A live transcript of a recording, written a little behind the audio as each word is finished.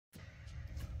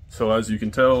So as you can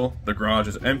tell, the garage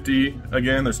is empty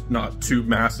again. There's not two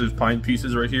massive pine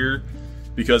pieces right here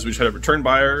because we just had a return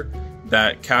buyer.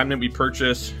 That cabinet we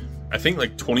purchased, I think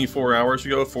like 24 hours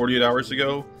ago, 48 hours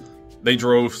ago. They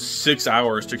drove 6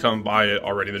 hours to come buy it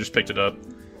already. They just picked it up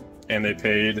and they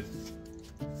paid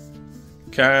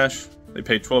cash. They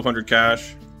paid $1,200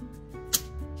 cash.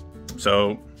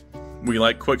 So we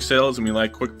like quick sales and we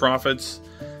like quick profits.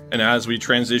 And as we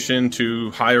transition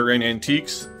to higher end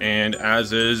antiques and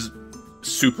as is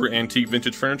super antique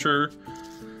vintage furniture,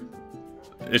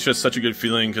 it's just such a good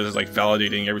feeling because it's like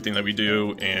validating everything that we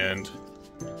do and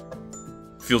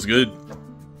feels good.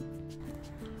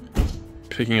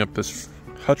 Picking up this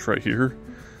hutch right here,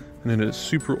 and it is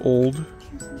super old.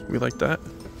 We like that.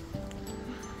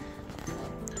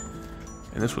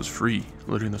 And this was free,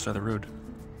 literally on the side of the road.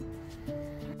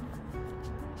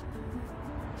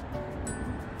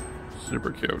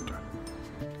 Super cute.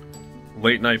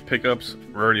 Late night pickups.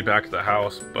 We're already back at the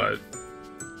house, but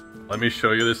let me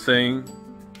show you this thing.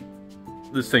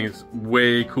 This thing is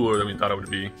way cooler than we thought it would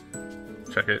be.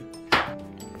 Check it.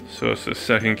 So it's the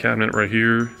second cabinet right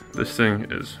here. This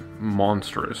thing is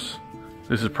monstrous.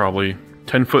 This is probably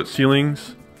 10-foot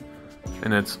ceilings,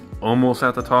 and it's almost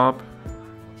at the top.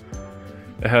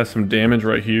 It has some damage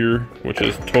right here, which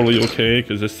is totally okay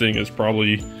because this thing is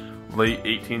probably late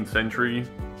 18th century.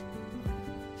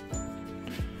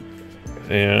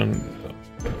 And,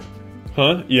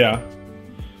 yeah.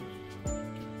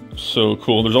 So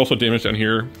cool. There's also damage down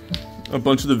here. A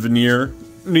bunch of the veneer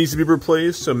needs to be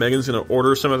replaced, so Megan's gonna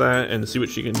order some of that and see what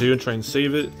she can do and try and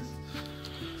save it.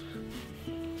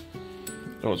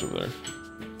 Oh, it's over there.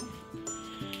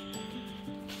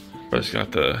 But it's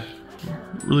got the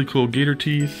really cool gator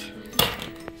teeth.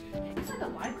 It's like a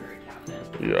library cabinet.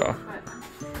 Yeah.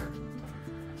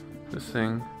 This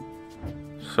thing,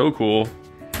 so cool.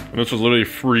 And this was literally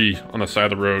free on the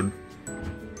side of the road.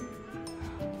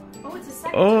 Oh, it's a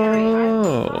secondary.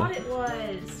 Oh. I thought it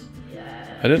was.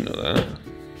 Yeah. I didn't know that.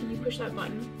 Can you push that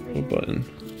button? Right What here? button?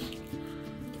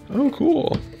 Oh,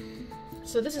 cool.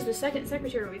 So this is the second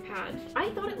secretary we've had. I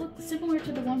thought it looked similar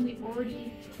to the one we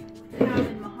already have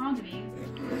in mahogany.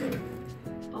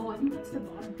 Oh, I think that's the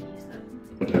bottom piece.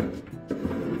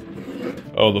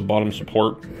 Oh, the bottom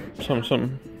support.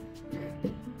 Something.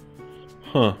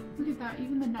 Huh. Look at that.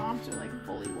 Even the knobs are like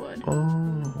fully wood.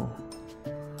 Oh.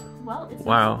 Well, it's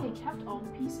Wow. nice that they kept all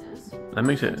the pieces. That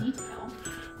makes it. Detail.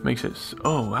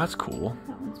 Oh, that's cool.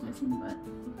 That one's missing, but.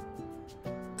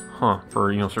 Huh.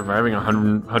 For, you know, surviving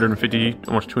 100, 150,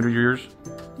 almost 200 years.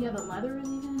 Yeah, the leather is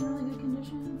even in really good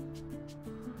condition.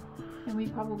 And we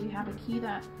probably have a key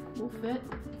that will fit.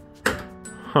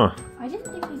 Huh. I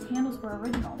didn't think these handles were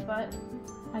original, but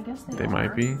I guess they are.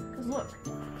 might be. Because look.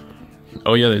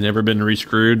 Oh yeah, they've never been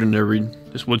rescrewed and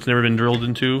this wood's never been drilled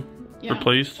into, Yeah.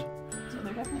 replaced. So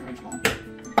they're definitely original.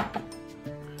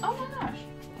 Oh my gosh.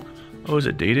 Oh, is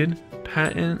it dated?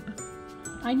 Patent?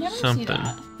 I never Something. see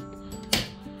that.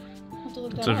 I'll have to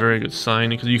look It's that a up. very good sign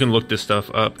because you can look this stuff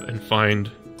up and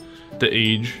find the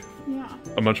age, Yeah.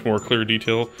 a much more clear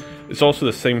detail. It's also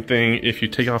the same thing if you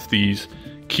take off these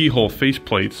keyhole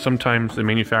faceplates. Sometimes the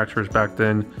manufacturers back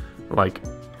then like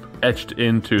etched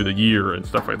into the year and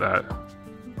stuff like that.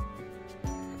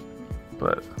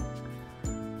 But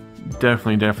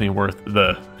definitely worth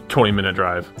the 20-minute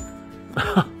drive.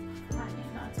 I mean,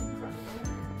 that's incredible.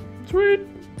 Sweet.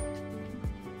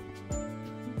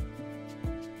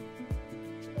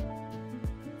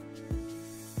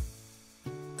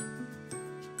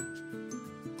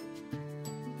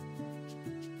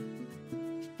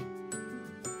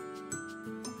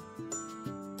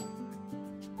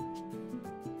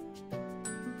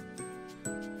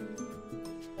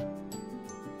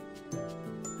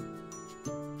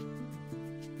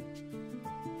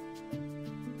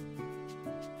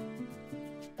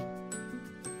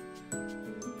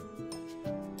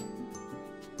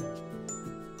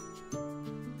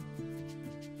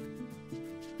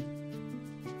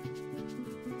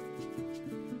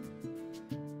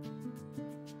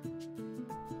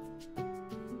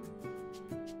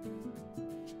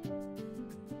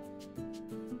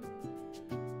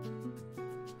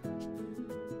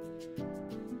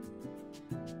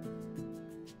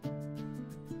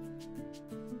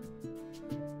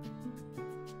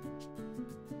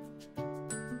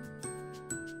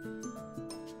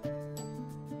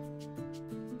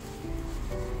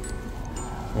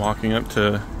 Walking up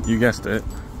to, you guessed it,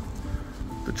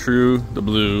 the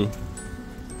blue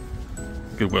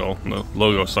Goodwill. The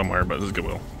logo somewhere, but this is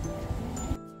Goodwill.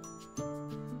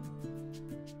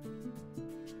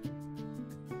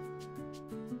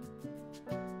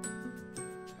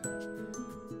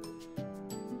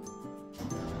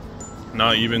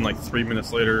 Not even like 3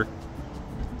 minutes later.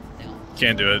 No.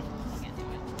 Can't do it. Can't do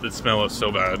it. The smell is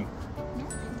so bad. No,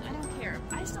 I don't care.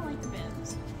 I still like the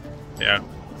bins. Yeah,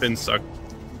 bins suck.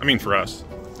 I mean, for us,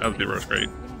 other people it's great.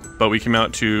 But we came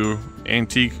out to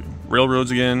Antique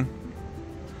Railroads again,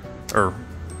 or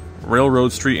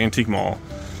Railroad Street Antique Mall.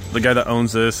 The guy that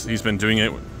owns this, he's been doing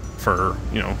it for,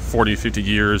 40, 50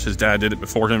 years. His dad did it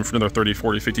before him for another 30,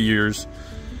 40, 50 years.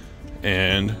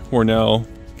 And we're now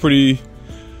we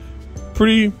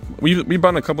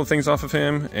bought a couple of things off of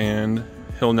him, and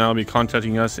he'll now be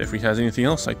contacting us if he has anything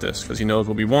else like this, because he knows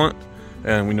what we want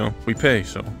and we know we pay.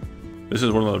 So this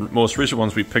is one of the most recent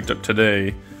ones we picked up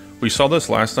today. We saw this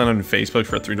last night on Facebook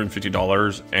for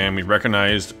 $350, and we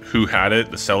recognized who had it,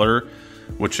 the seller,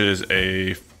 which is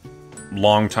a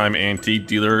longtime antique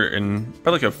dealer in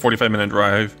about like a 45-minute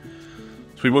drive.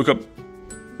 So we woke up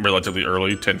relatively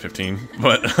early, 10:15,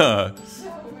 but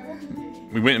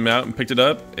we went out and picked it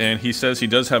up, and he says he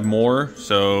does have more.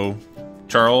 So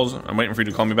Charles, I'm waiting for you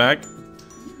to call me back.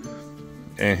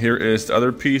 And here is the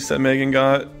other piece that Megan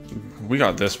got. We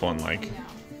got this one like,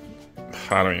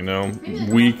 I don't even know,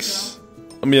 weeks.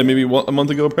 I mean, maybe a month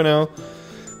ago by now.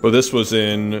 But this was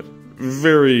in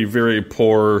very, very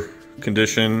poor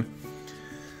condition.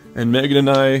 And Megan and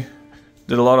I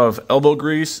did a lot of elbow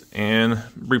grease and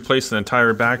replaced the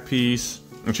entire back piece.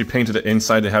 And she painted the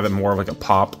inside to have it more of like a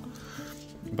pop.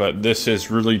 But this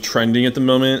is really trending at the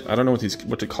moment. I don't know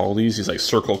what to call these. These like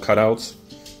circle cutouts.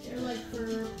 They're like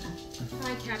for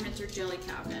pie cabinets or jelly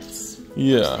cabinets.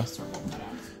 Yeah.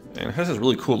 And it has this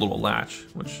really cool little latch,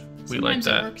 which we like that.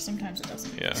 Sometimes it works, sometimes it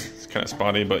doesn't. Yeah, it's kind of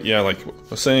spotty, but yeah, like I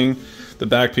was saying, the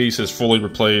back piece is fully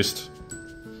replaced.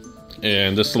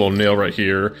 And this little nail right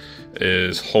here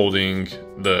is holding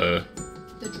the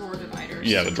drawer dividers.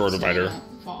 Yeah, the drawer divider.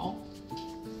 Fall.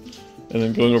 And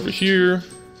then going over here,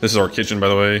 this is our kitchen, by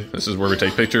the way. This is where we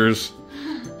take pictures.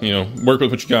 Work with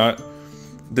what you got.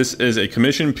 This is a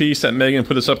commission piece that Megan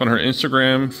put this up on her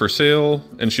Instagram for sale,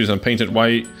 and she's painted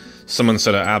white. Someone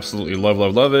said I absolutely love,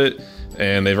 love, love it,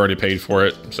 and they've already paid for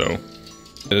it. So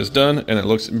it is done, and it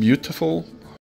looks beautiful.